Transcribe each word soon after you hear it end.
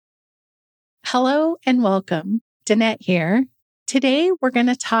Hello and welcome. Danette here. Today, we're going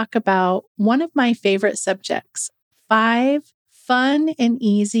to talk about one of my favorite subjects, 5 fun and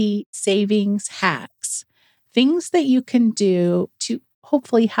easy savings hacks. Things that you can do to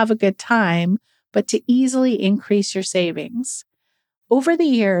hopefully have a good time, but to easily increase your savings. Over the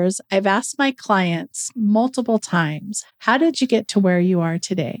years, I've asked my clients multiple times, how did you get to where you are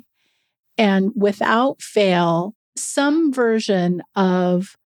today? And without fail, some version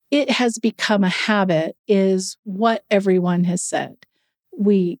of it has become a habit is what everyone has said.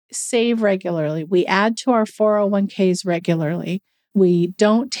 We save regularly. We add to our 401ks regularly. We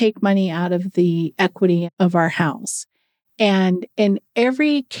don't take money out of the equity of our house. And in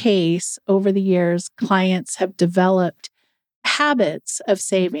every case over the years, clients have developed habits of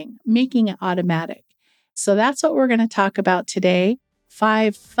saving, making it automatic. So that's what we're going to talk about today.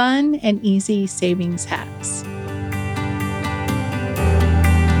 5 fun and easy savings hacks.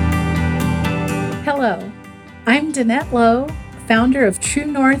 Hello, I'm Danette Lowe, founder of True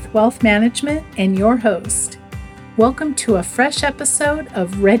North Wealth Management and your host. Welcome to a fresh episode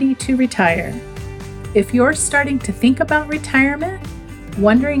of Ready to Retire. If you're starting to think about retirement,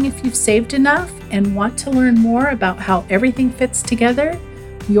 wondering if you've saved enough, and want to learn more about how everything fits together,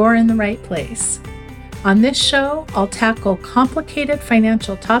 you're in the right place. On this show, I'll tackle complicated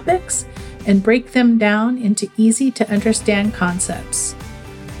financial topics and break them down into easy to understand concepts.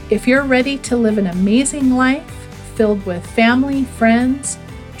 If you're ready to live an amazing life filled with family, friends,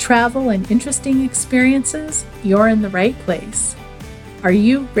 travel, and interesting experiences, you're in the right place. Are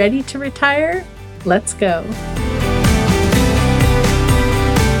you ready to retire? Let's go.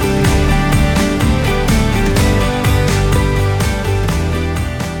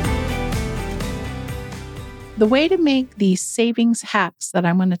 The way to make these savings hacks that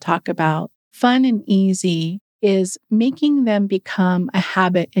I'm going to talk about fun and easy is making them become a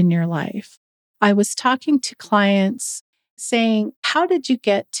habit in your life. I was talking to clients saying, how did you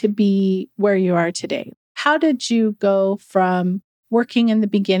get to be where you are today? How did you go from working in the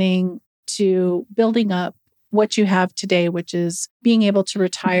beginning to building up what you have today, which is being able to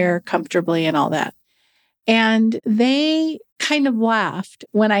retire comfortably and all that? And they kind of laughed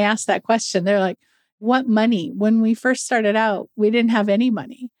when I asked that question. They're like, what money? When we first started out, we didn't have any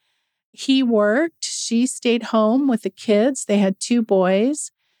money. He worked, she stayed home with the kids. They had 2 boys.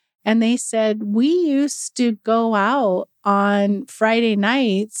 And they said, we used to go out on Friday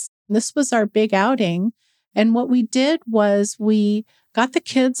nights. This was our big outing. And what we did was we got the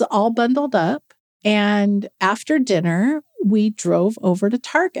kids all bundled up. And after dinner, we drove over to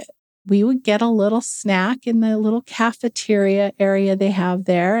Target. We would get a little snack in the little cafeteria area they have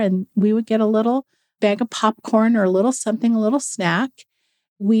there. And we would get a little bag of popcorn or a little something, a little snack.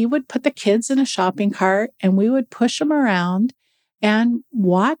 We would put the kids in a shopping cart and we would push them around and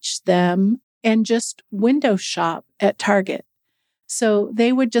watch them and just window shop at Target. So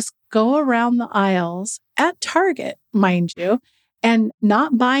they would just go around the aisles at Target, mind you, and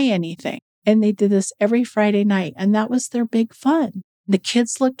not buy anything. And they did this every Friday night. And that was their big fun. The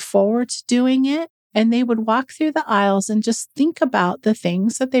kids looked forward to doing it. And they would walk through the aisles and just think about the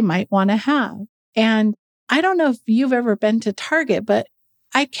things that they might want to have. And I don't know if you've ever been to Target, but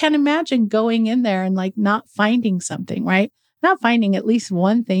I can imagine going in there and not finding something, right? Not finding at least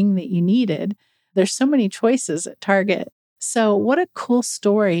one thing that you needed. There's so many choices at Target. So what a cool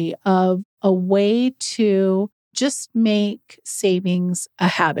story of a way to just make savings a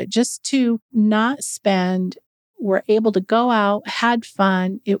habit, just to not spend. We're able to go out, had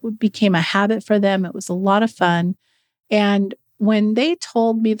fun. It became a habit for them. It was a lot of fun. And when they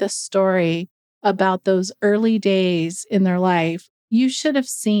told me the story about those early days in their life, you should have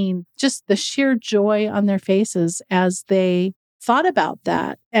seen just the sheer joy on their faces as they thought about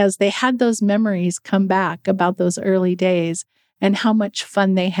that, as they had those memories come back about those early days and how much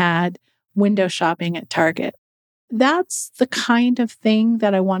fun they had window shopping at Target. That's the kind of thing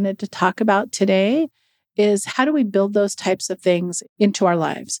that I wanted to talk about today, is how do we build those types of things into our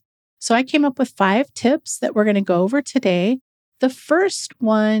lives? So I came up with 5 tips that we're going to go over today. The first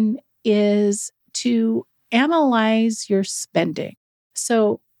one is to analyze your spending.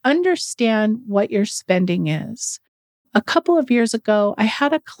 So understand what your spending is. A couple of years ago, I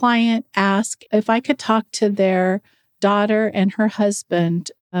had a client ask if I could talk to their daughter and her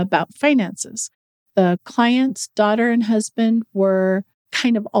husband about finances. The client's daughter and husband were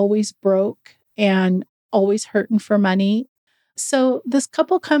kind of always broke and always hurting for money. So this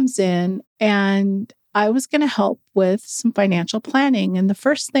couple comes in and I was going to help with some financial planning. And the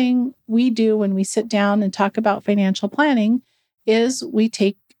first thing we do when we sit down and talk about financial planning is we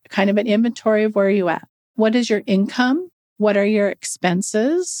take kind of an inventory of where you're at. What is your income? What are your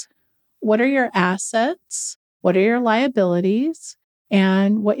expenses? what are your assets? What are your liabilities?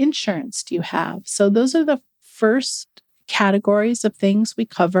 And what insurance do you have? So those are the first categories of things we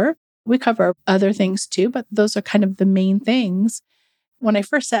cover. We cover other things too, but those are kind of the main things. When I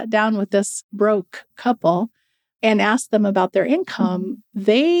first sat down with this broke couple and asked them about their income,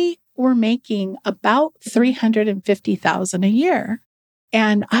 they were making about $350,000 a year.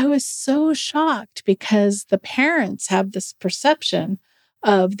 And I was so shocked because the parents have this perception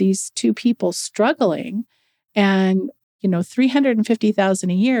of these two people struggling. And,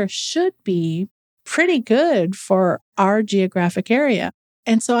 $350,000 a year should be pretty good for our geographic area.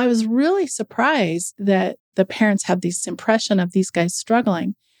 And so I was really surprised that the parents have this impression of these guys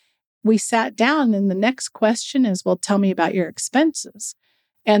struggling. We sat down and the next question is, well, tell me about your expenses.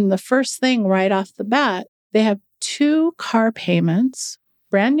 And the first thing right off the bat, they have 2 car payments,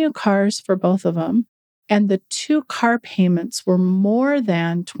 brand new cars for both of them. And the 2 car payments were more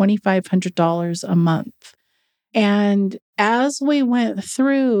than $2,500 a month. And as we went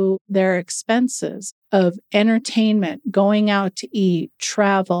through their expenses of entertainment, going out to eat,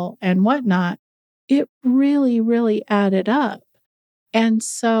 travel, and whatnot, it really, really added up. And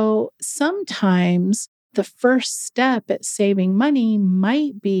so sometimes the first step at saving money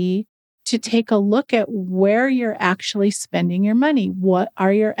might be to take a look at where you're actually spending your money. What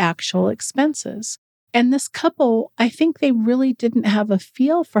are your actual expenses? And this couple, I think they really didn't have a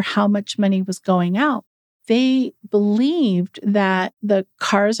feel for how much money was going out. They believed that the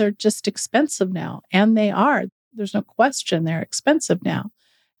cars are just expensive now, and they are. There's no question they're expensive now.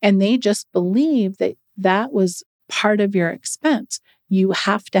 And they just believed that that was part of your expense. You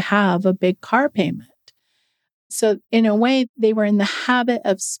have to have a big car payment. So in a way, they were in the habit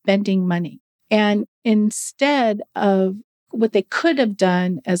of spending money. And instead of what they could have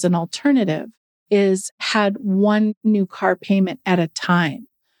done as an alternative is had one new car payment at a time.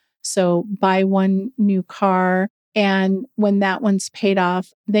 So buy one new car, and when that one's paid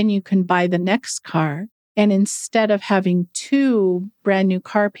off, then you can buy the next car. And instead of having 2 brand new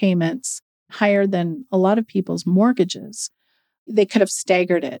car payments higher than a lot of people's mortgages, they could have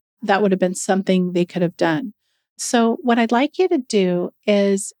staggered it. That would have been something they could have done. So what I'd like you to do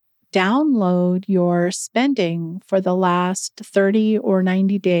is download your spending for the last 30 or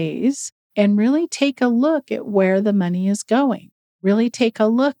 90 days and really take a look at where the money is going. Really take a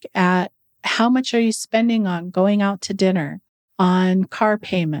look at how much are you spending on going out to dinner, on car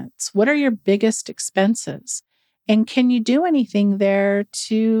payments? What are your biggest expenses? And can you do anything there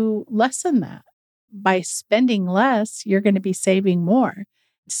to lessen that? By spending less, you're going to be saving more.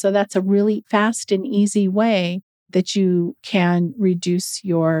 So that's a really fast and easy way that you can reduce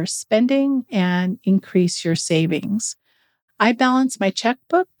your spending and increase your savings. I balance my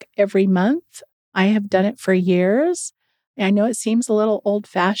checkbook every month. I have done it for years. I know it seems a little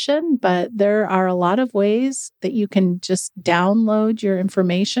old-fashioned, but there are a lot of ways that you can just download your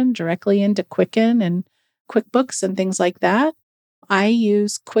information directly into Quicken and QuickBooks and things like that. I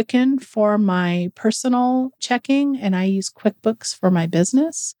use Quicken for my personal checking, and I use QuickBooks for my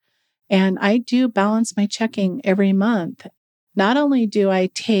business. And I do balance my checking every month. Not only do I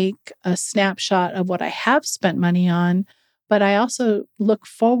take a snapshot of what I have spent money on, but I also look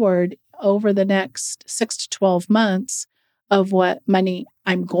forward over the next 6 to 12 months of what money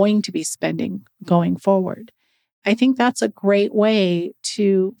I'm going to be spending going forward. I think that's a great way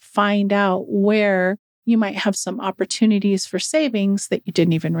to find out where you might have some opportunities for savings that you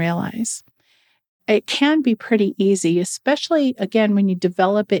didn't even realize. It can be pretty easy, especially, again, when you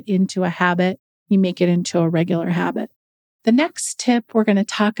develop it into a habit, you make it into a regular habit. The next tip we're going to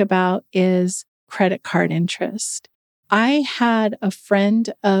talk about is credit card interest. I had a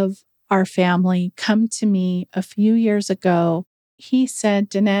friend of our family come to me a few years ago. He said,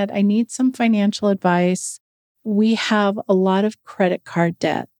 Danette, I need some financial advice. We have a lot of credit card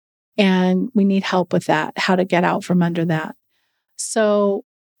debt and we need help with that, how to get out from under that. So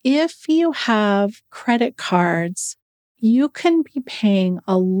if you have credit cards, you can be paying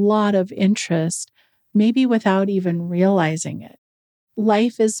a lot of interest, maybe without even realizing it.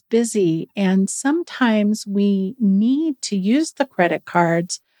 Life is busy, and sometimes we need to use the credit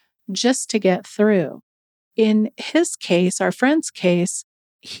cards just to get through. In his case, our friend's case,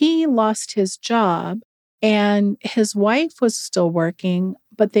 he lost his job and his wife was still working,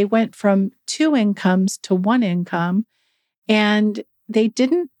 but they went from 2 incomes to 1 income, and they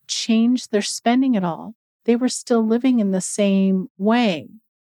didn't change their spending at all. They were still living in the same way.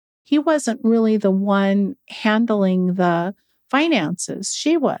 He wasn't really the one handling the finances.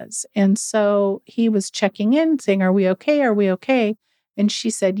 She was. And so he was checking in, saying, are we okay? Are we okay? And she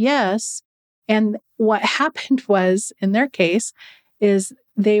said, yes. And what happened was, in their case, is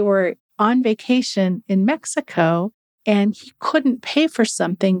they were on vacation in Mexico and he couldn't pay for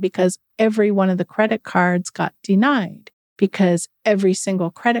something because every one of the credit cards got denied because every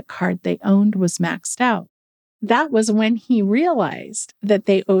single credit card they owned was maxed out. That was when he realized that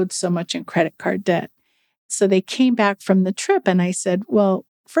they owed so much in credit card debt. So they came back from the trip and I said, well,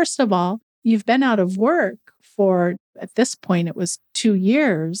 first of all, you've been out of work for, at this point, it was 2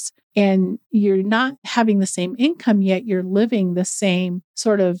 years, and you're not having the same income, yet you're living the same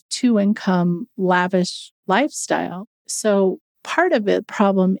sort of 2-income lavish lifestyle. So part of the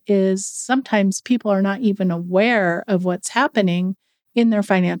problem is sometimes people are not even aware of what's happening in their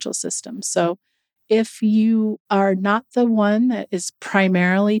financial system. So if you are not the one that is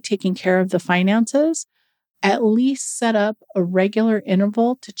primarily taking care of the finances, at least set up a regular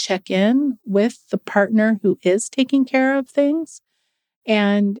interval to check in with the partner who is taking care of things.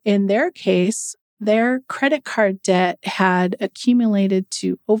 And in their case, their credit card debt had accumulated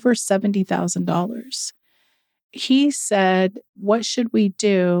to over $70,000. He said, what should we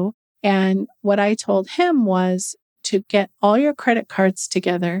do? And what I told him was to get all your credit cards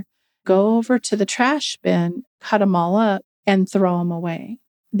together, go over to the trash bin, cut them all up, and throw them away.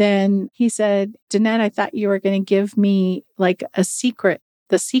 Then he said, Danette, I thought you were going to give me like the secret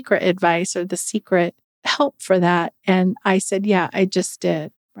advice or the secret help for that. And I said, yeah, I just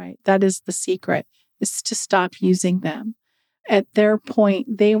did, right? That is the secret, is to stop using them. At their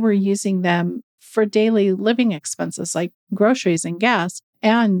point, they were using them for daily living expenses like groceries and gas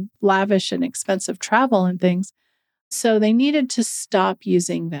and lavish and expensive travel and things. So they needed to stop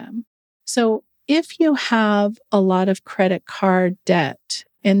using them. So if you have a lot of credit card debt,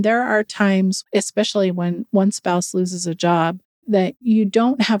 and there are times, especially when one spouse loses a job, that you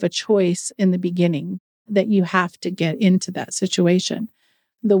don't have a choice in the beginning, that you have to get into that situation.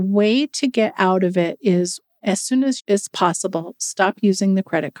 The way to get out of it is, as soon as it's possible, stop using the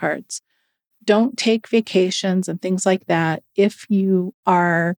credit cards. Don't take vacations and things like that if you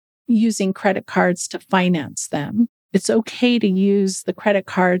are using credit cards to finance them. It's okay to use the credit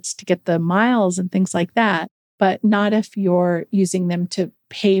cards to get the miles and things like that, but not if you're using them to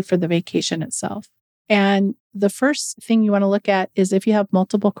pay for the vacation itself. And the first thing you want to look at is if you have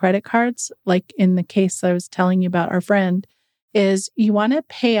multiple credit cards, like in the case I was telling you about our friend, is you want to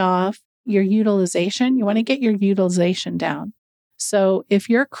pay off your utilization. You want to get your utilization down. So if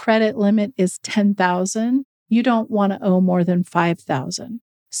your credit limit is $10,000, you don't want to owe more than $5,000.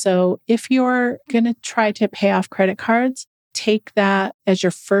 So if you're going to try to pay off credit cards, take that as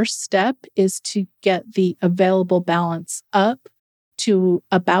your first step, is to get the available balance up to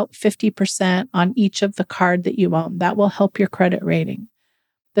about 50% on each of the card that you own. That will help your credit rating.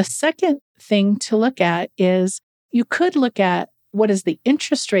 The second thing to look at is you could look at what is the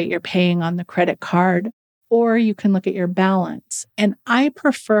interest rate you're paying on the credit card, or you can look at your balance. And I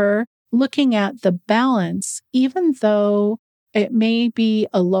prefer looking at the balance, even though it may be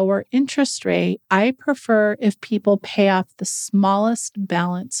a lower interest rate. I prefer if people pay off the smallest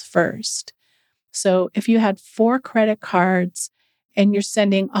balance first. So if you had 4 credit cards and you're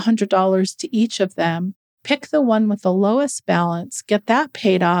sending $100 to each of them, pick the one with the lowest balance, get that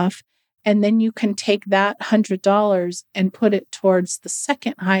paid off, and then you can take that $100 and put it towards the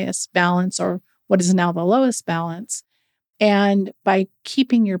second highest balance, or what is now the lowest balance. And by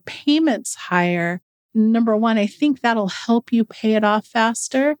keeping your payments higher, number one, I think that'll help you pay it off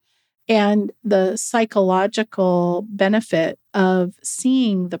faster. And the psychological benefit of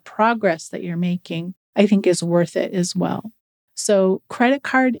seeing the progress that you're making, I think, is worth it as well. So credit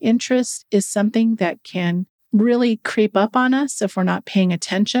card interest is something that can really creep up on us if we're not paying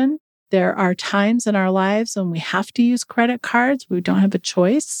attention. There are times in our lives when we have to use credit cards. We don't have a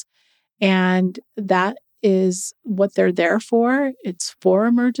choice. And that is what they're there for. It's for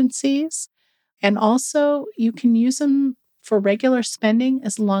emergencies. And also, you can use them for regular spending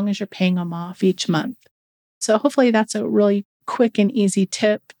as long as you're paying them off each month. So hopefully that's a really quick and easy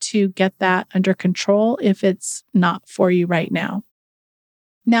tip to get that under control if it's not for you right now.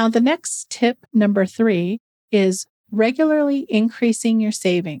 Now, the next tip, number 3, is regularly increasing your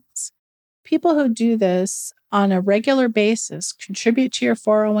savings. People who do this on a regular basis, contribute to your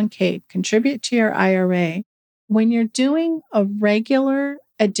 401k, contribute to your IRA. When you're doing a regular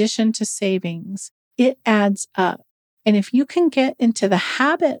addition to savings, it adds up. And if you can get into the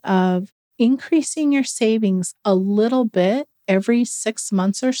habit of increasing your savings a little bit every 6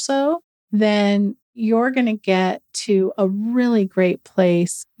 months or so, then you're going to get to a really great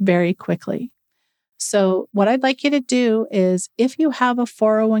place very quickly. So what I'd like you to do is, if you have a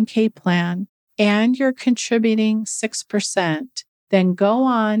 401k plan and you're contributing 6%, then go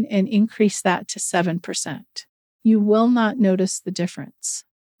on and increase that to 7%. You will not notice the difference.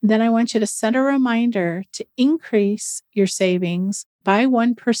 Then I want you to set a reminder to increase your savings by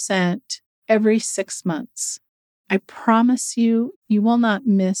 1% every 6 months. I promise you, you will not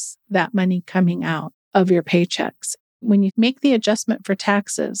miss that money coming out of your paychecks. When you make the adjustment for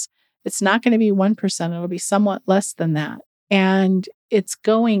taxes, it's not going to be 1%. It'll be somewhat less than that. And it's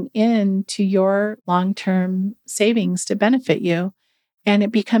going into your long-term savings to benefit you. And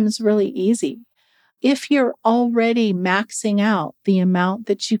it becomes really easy. If you're already maxing out the amount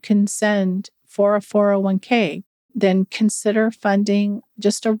that you can send for a 401k, then consider funding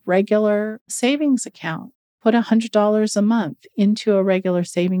just a regular savings account. Put $100 a month into a regular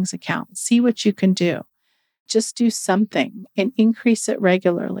savings account. See what you can do. Just do something and increase it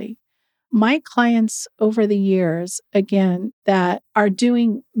regularly. My clients over the years, again, that are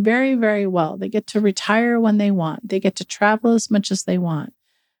doing very, very well, they get to retire when they want. They get to travel as much as they want.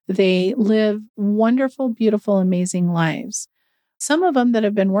 They live wonderful, beautiful, amazing lives. Some of them that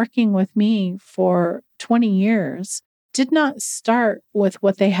have been working with me for 20 years did not start with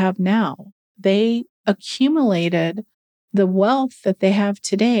what they have now. They accumulated the wealth that they have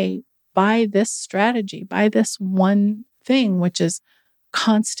today by this strategy, by this one thing, which is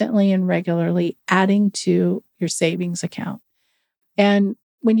constantly and regularly adding to your savings account. And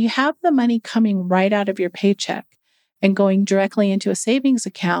when you have the money coming right out of your paycheck and going directly into a savings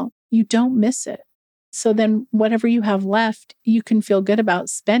account, you don't miss it. So then whatever you have left, you can feel good about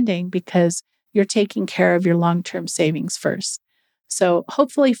spending because you're taking care of your long-term savings first. So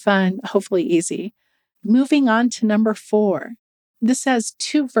hopefully fun, hopefully easy. Moving on to number 4. This has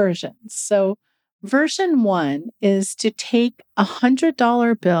 2 versions. So version 1 is to take a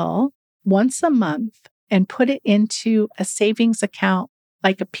 $100 bill once a month and put it into a savings account,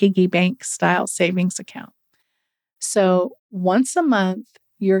 like a piggy bank style savings account. So once a month,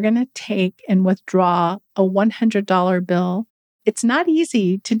 you're going to take and withdraw a $100 bill. It's not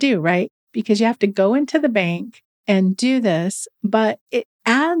easy to do, right? Because you have to go into the bank and do this, but it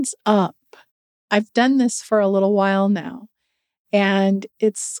adds up. I've done this for a little while now, and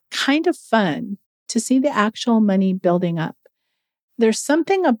it's kind of fun to see the actual money building up. There's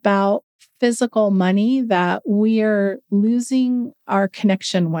something about physical money that we're losing our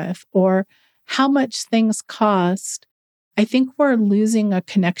connection with, or how much things cost. I think we're losing a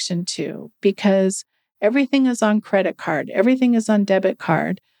connection to because everything is on credit card, everything is on debit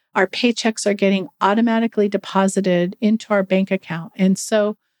card. Our paychecks are getting automatically deposited into our bank account. And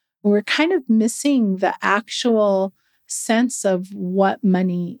so we're kind of missing the actual sense of what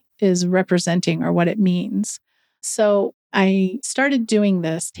money is representing or what it means. So I started doing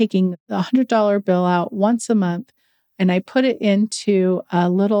this, taking the $100 bill out once a month, and I put it into a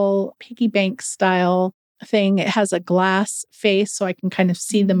little piggy bank style thing. It has a glass face so I can kind of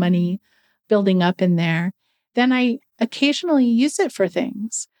see the money building up in there. Then I occasionally use it for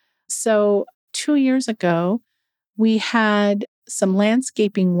things. So 2 years ago, we had some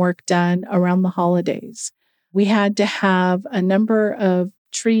landscaping work done around the holidays. We had to have a number of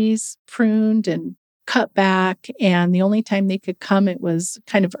trees pruned and cut back. And the only time they could come, it was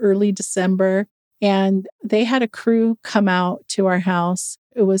kind of early December. And they had a crew come out to our house.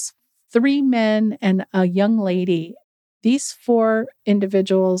 It was 3 men and a young lady. These 4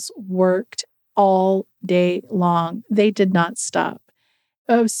 individuals worked all day long. They did not stop.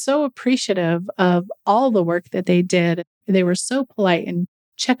 I was so appreciative of all the work that they did. They were so polite and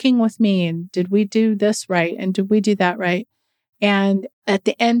checking with me. And did we do this right? And did we do that right? And at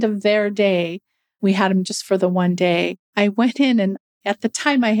the end of their day, we had them just for the one day. I went in, and at the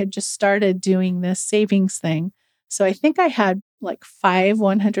time I had just started doing this savings thing. So I think I had like 5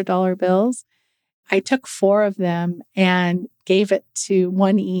 $100 bills. I took 4 of them and gave it to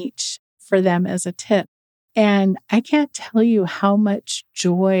one each for them as a tip. And I can't tell you how much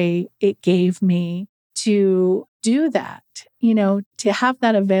joy it gave me to do that, to have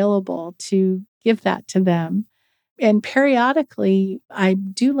that available, to give that to them. And periodically, I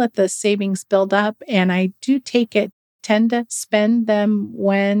do let the savings build up, and I do tend to spend them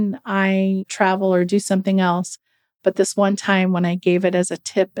when I travel or do something else. But this one time when I gave it as a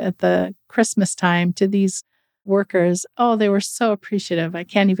tip at the Christmas time to these workers, oh, they were so appreciative. I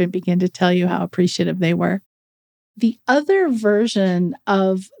can't even begin to tell you how appreciative they were. The other version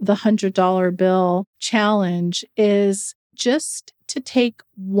of the $100 bill challenge is just to take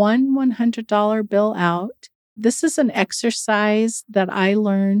one $100 bill out. This is an exercise that I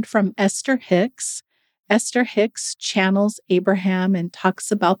learned from Esther Hicks. Esther Hicks channels Abraham and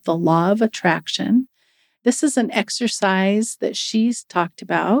talks about the law of attraction. This is an exercise that she's talked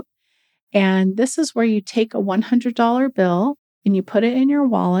about. And this is where you take a $100 bill and you put it in your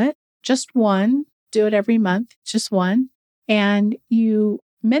wallet, just one, do it every month, just one. And you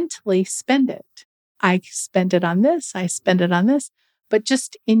mentally spend it. I spend it on this, I spend it on this, but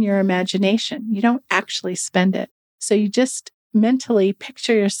just in your imagination. You don't actually spend it. So you just mentally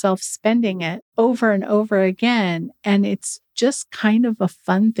picture yourself spending it over and over again. And it's just kind of a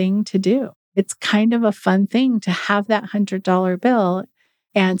fun thing to do. It's kind of a fun thing to have that $100 bill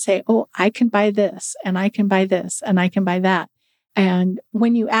and say, oh, I can buy this and I can buy this and I can buy that. And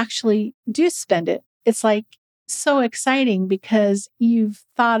when you actually do spend it, it's like so exciting because you've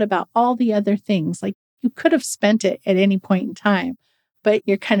thought about all the other things. Like you could have spent it at any point in time, but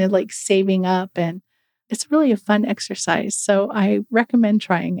you're kind of like saving up, and it's really a fun exercise. So I recommend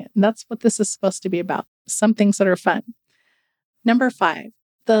trying it. And that's what this is supposed to be about. Some things that are fun. Number 5,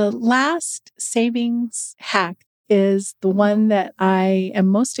 the last savings hack is the one that I am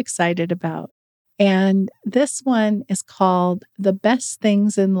most excited about. And this one is called The Best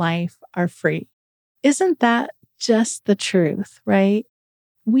Things in Life Are Free. Isn't that just the truth, right?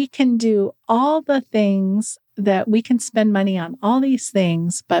 We can do all the things that we can spend money on, all these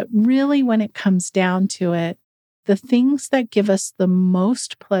things, but really when it comes down to it, the things that give us the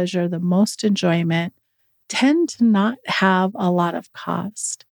most pleasure, the most enjoyment, tend to not have a lot of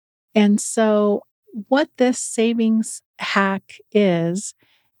cost. And so what this savings hack is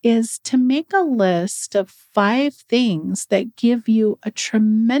to make a list of 5 things that give you a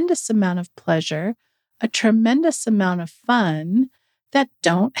tremendous amount of pleasure, a tremendous amount of fun that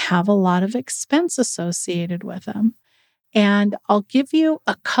don't have a lot of expense associated with them. And I'll give you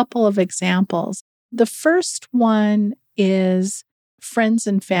a couple of examples. The first one is friends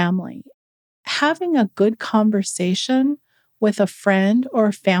and family. Having a good conversation with a friend or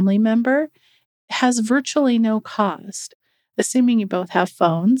a family member has virtually no cost, assuming you both have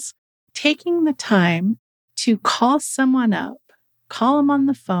phones. Taking the time to call someone up, call them on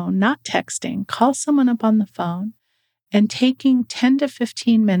the phone, not texting, call someone up on the phone, and taking 10 to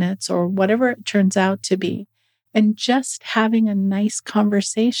 15 minutes or whatever it turns out to be, and just having a nice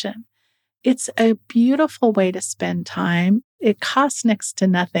conversation. It's a beautiful way to spend time. It costs next to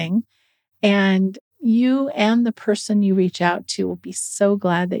nothing. And you and the person you reach out to will be so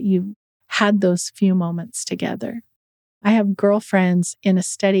glad that you had those few moments together. I have girlfriends in a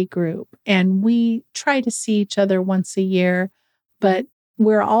study group, and we try to see each other once a year, but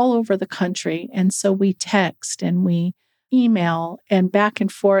we're all over the country. And so we text and we email and back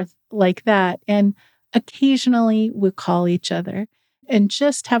and forth like that. And occasionally we call each other and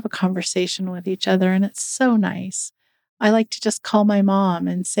just have a conversation with each other. And it's so nice. I like to just call my mom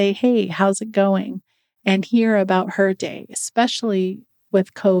and say, hey, how's it going? And hear about her day, especially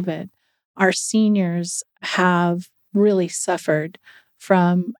with COVID. Our seniors have really suffered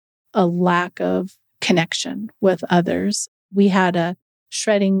from a lack of connection with others. We had a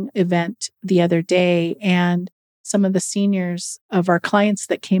shredding event the other day, and some of the seniors of our clients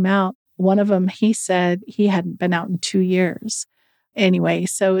that came out, one of them, he said he hadn't been out in 2 years. Anyway,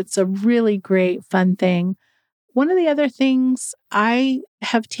 so it's a really great, fun thing. One of the other things I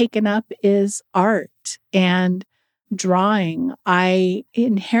have taken up is art and drawing. I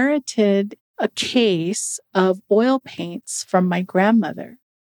inherited a case of oil paints from my grandmother.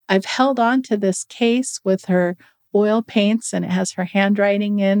 I've held on to this case with her oil paints, and it has her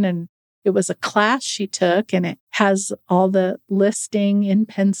handwriting in, and it was a class she took, and it has all the listing in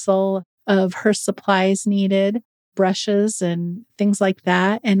pencil of her supplies needed, brushes and things like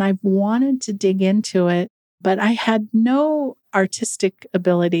that. And I've wanted to dig into it, but I had no artistic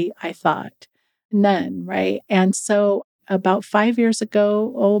ability, I thought. None, right? And so about 5 years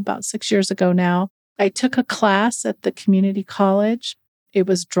ago, about 6 years ago now, I took a class at the community college. It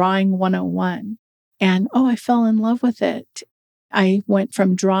was Drawing 101. And I fell in love with it. I went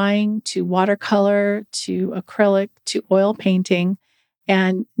from drawing to watercolor to acrylic to oil painting.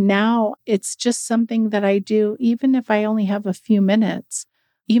 And now it's just something that I do, even if I only have a few minutes.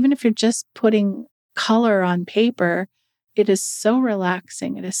 Even if you're just putting color on paper, it is so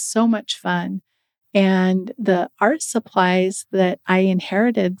relaxing. It is so much fun. And the art supplies that I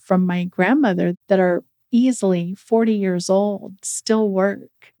inherited from my grandmother that are easily 40 years old still work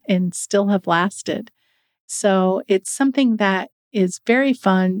and still have lasted. So it's something that is very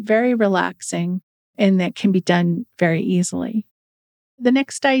fun, very relaxing, and that can be done very easily. The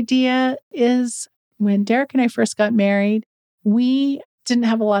next idea is when Derek and I first got married, we didn't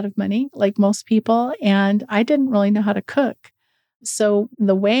have a lot of money like most people, and I didn't really know how to cook. So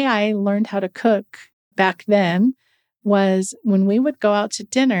the way I learned how to cook back then was when we would go out to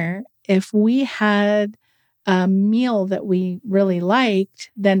dinner, if we had a meal that we really liked,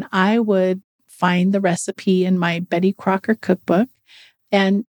 then I would find the recipe in my Betty Crocker cookbook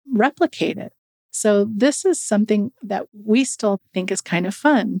and replicate it. So this is something that we still think is kind of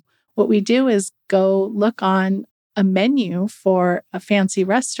fun. What we do is go look on a menu for a fancy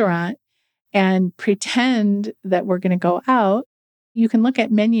restaurant and pretend that we're going to go out. You can look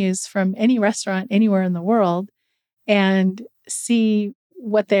at menus from any restaurant anywhere in the world and see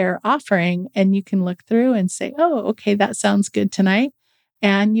what they're offering. And you can look through and say, oh, okay, that sounds good tonight.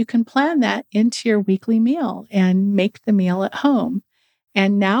 And you can plan that into your weekly meal and make the meal at home.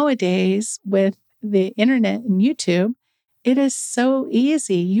 And nowadays, with the internet and YouTube, it is so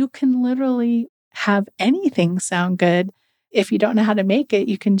easy. You can literally have anything sound good. If you don't know how to make it,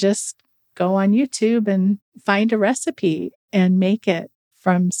 you can just go on YouTube and find a recipe and make it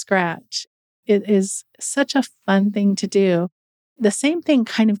from scratch. It is such a fun thing to do. The same thing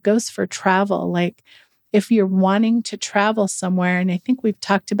kind of goes for travel. Like if you're wanting to travel somewhere, and I think we've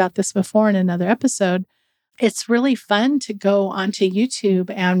talked about this before in another episode, it's really fun to go onto YouTube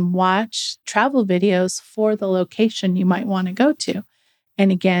and watch travel videos for the location you might want to go to.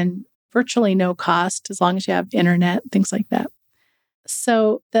 And again, virtually no cost as long as you have internet, things like that.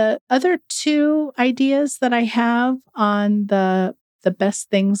 So the other two ideas that I have on the best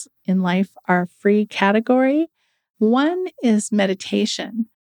things in life are free category. One is meditation.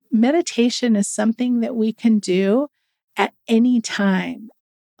 Meditation is something that we can do at any time.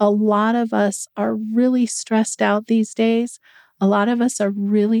 A lot of us are really stressed out these days. A lot of us are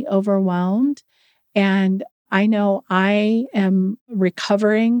really overwhelmed. And I know I am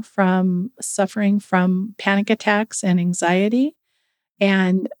recovering from suffering from panic attacks and anxiety.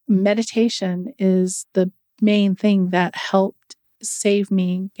 And meditation is the main thing that helped save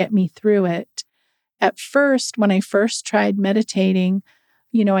me, get me through it. At first, when I first tried meditating,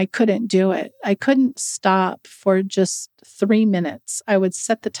 I couldn't do it. I couldn't stop for just 3 minutes. I would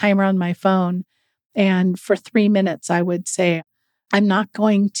set the timer on my phone. And for 3 minutes, I would say, I'm not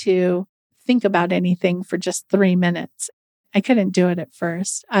going to think about anything for just 3 minutes. I couldn't do it at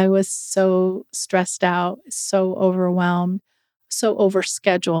first. I was so stressed out, so overwhelmed, so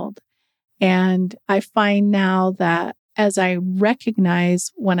overscheduled. And I find now that as I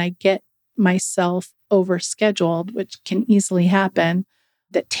recognize when I get myself overscheduled, which can easily happen,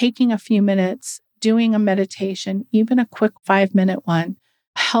 that taking a few minutes, doing a meditation, even a quick 5-minute one,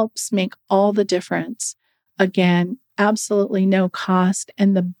 helps make all the difference. Again, absolutely no cost.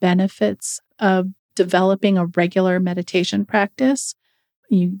 And the benefits of developing a regular meditation practice,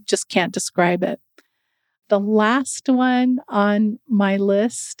 you just can't describe it. The last one on my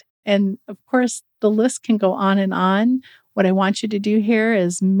list, and of course, the list can go on and on. What I want you to do here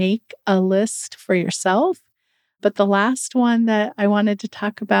is make a list for yourself. But the last one that I wanted to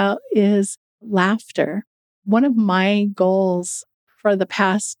talk about is laughter. One of my goals for the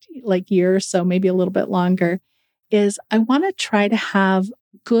past year or so, maybe a little bit longer, is I want to try to have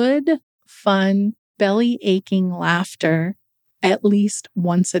good, fun, belly aching laughter at least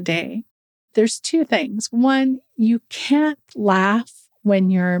once a day. There's two things. One, you can't laugh when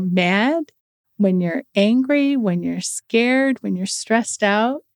you're mad, when you're angry, when you're scared, when you're stressed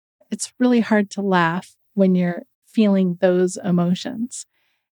out. It's really hard to laugh when you're feeling those emotions.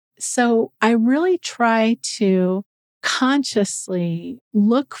 So I really try to consciously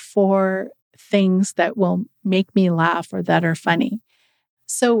look for things that will make me laugh or that are funny.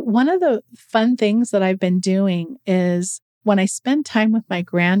 So one of the fun things that I've been doing is when I spend time with my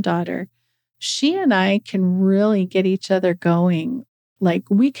granddaughter, she and I can really get each other going. Like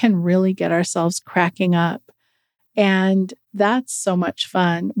we can really get ourselves cracking up. And that's so much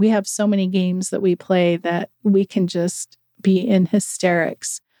fun. We have so many games that we play that we can just be in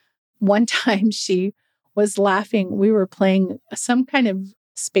hysterics. One time she was laughing. We were playing some kind of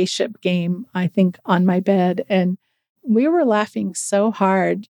spaceship game, I think, on my bed. And we were laughing so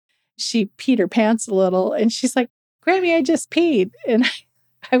hard. She peed her pants a little and she's like, Grammy, I just peed. And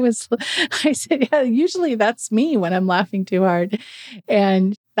I said, yeah, usually that's me when I'm laughing too hard.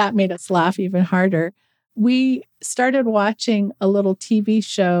 And that made us laugh even harder. We started watching a little TV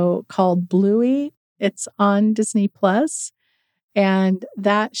show called Bluey. It's on Disney Plus. And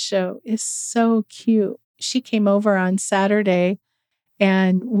that show is so cute. She came over on Saturday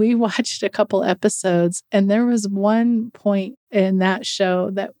and we watched a couple episodes. And there was one point in that show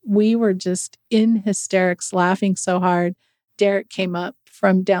that we were just in hysterics, laughing so hard. Derek came up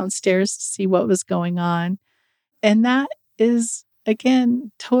from downstairs to see what was going on. And that is,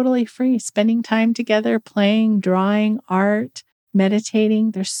 again, totally free. Spending time together, playing, drawing, art,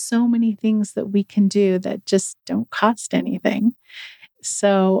 meditating. There's so many things that we can do that just don't cost anything.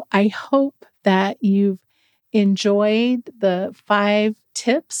 So I hope that you've enjoyed the 5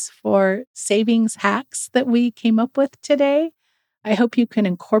 tips for savings hacks that we came up with today. I hope you can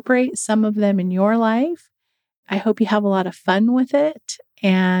incorporate some of them in your life. I hope you have a lot of fun with it.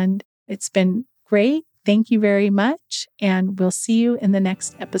 And it's been great. Thank you very much. And we'll see you in the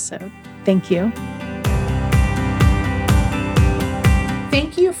next episode. Thank you.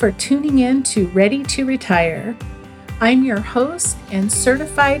 Thank you for tuning in to Ready to Retire. I'm your host and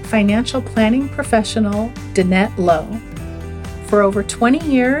certified financial planning professional, Danette Lowe. For over 20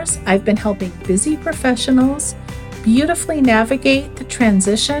 years, I've been helping busy professionals beautifully navigate the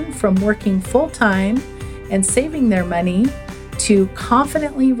transition from working full-time and saving their money to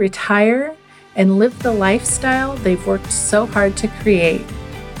confidently retire and live the lifestyle they've worked so hard to create.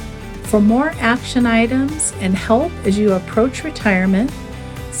 For more action items and help as you approach retirement,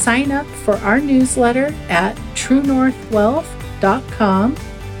 sign up for our newsletter at truenorthwealth.com.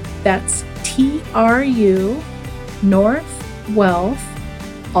 That's TRU Northwealth,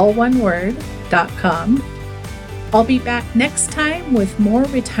 all one word.com. I'll be back next time with more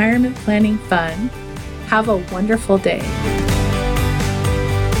retirement planning fun. Have a wonderful day.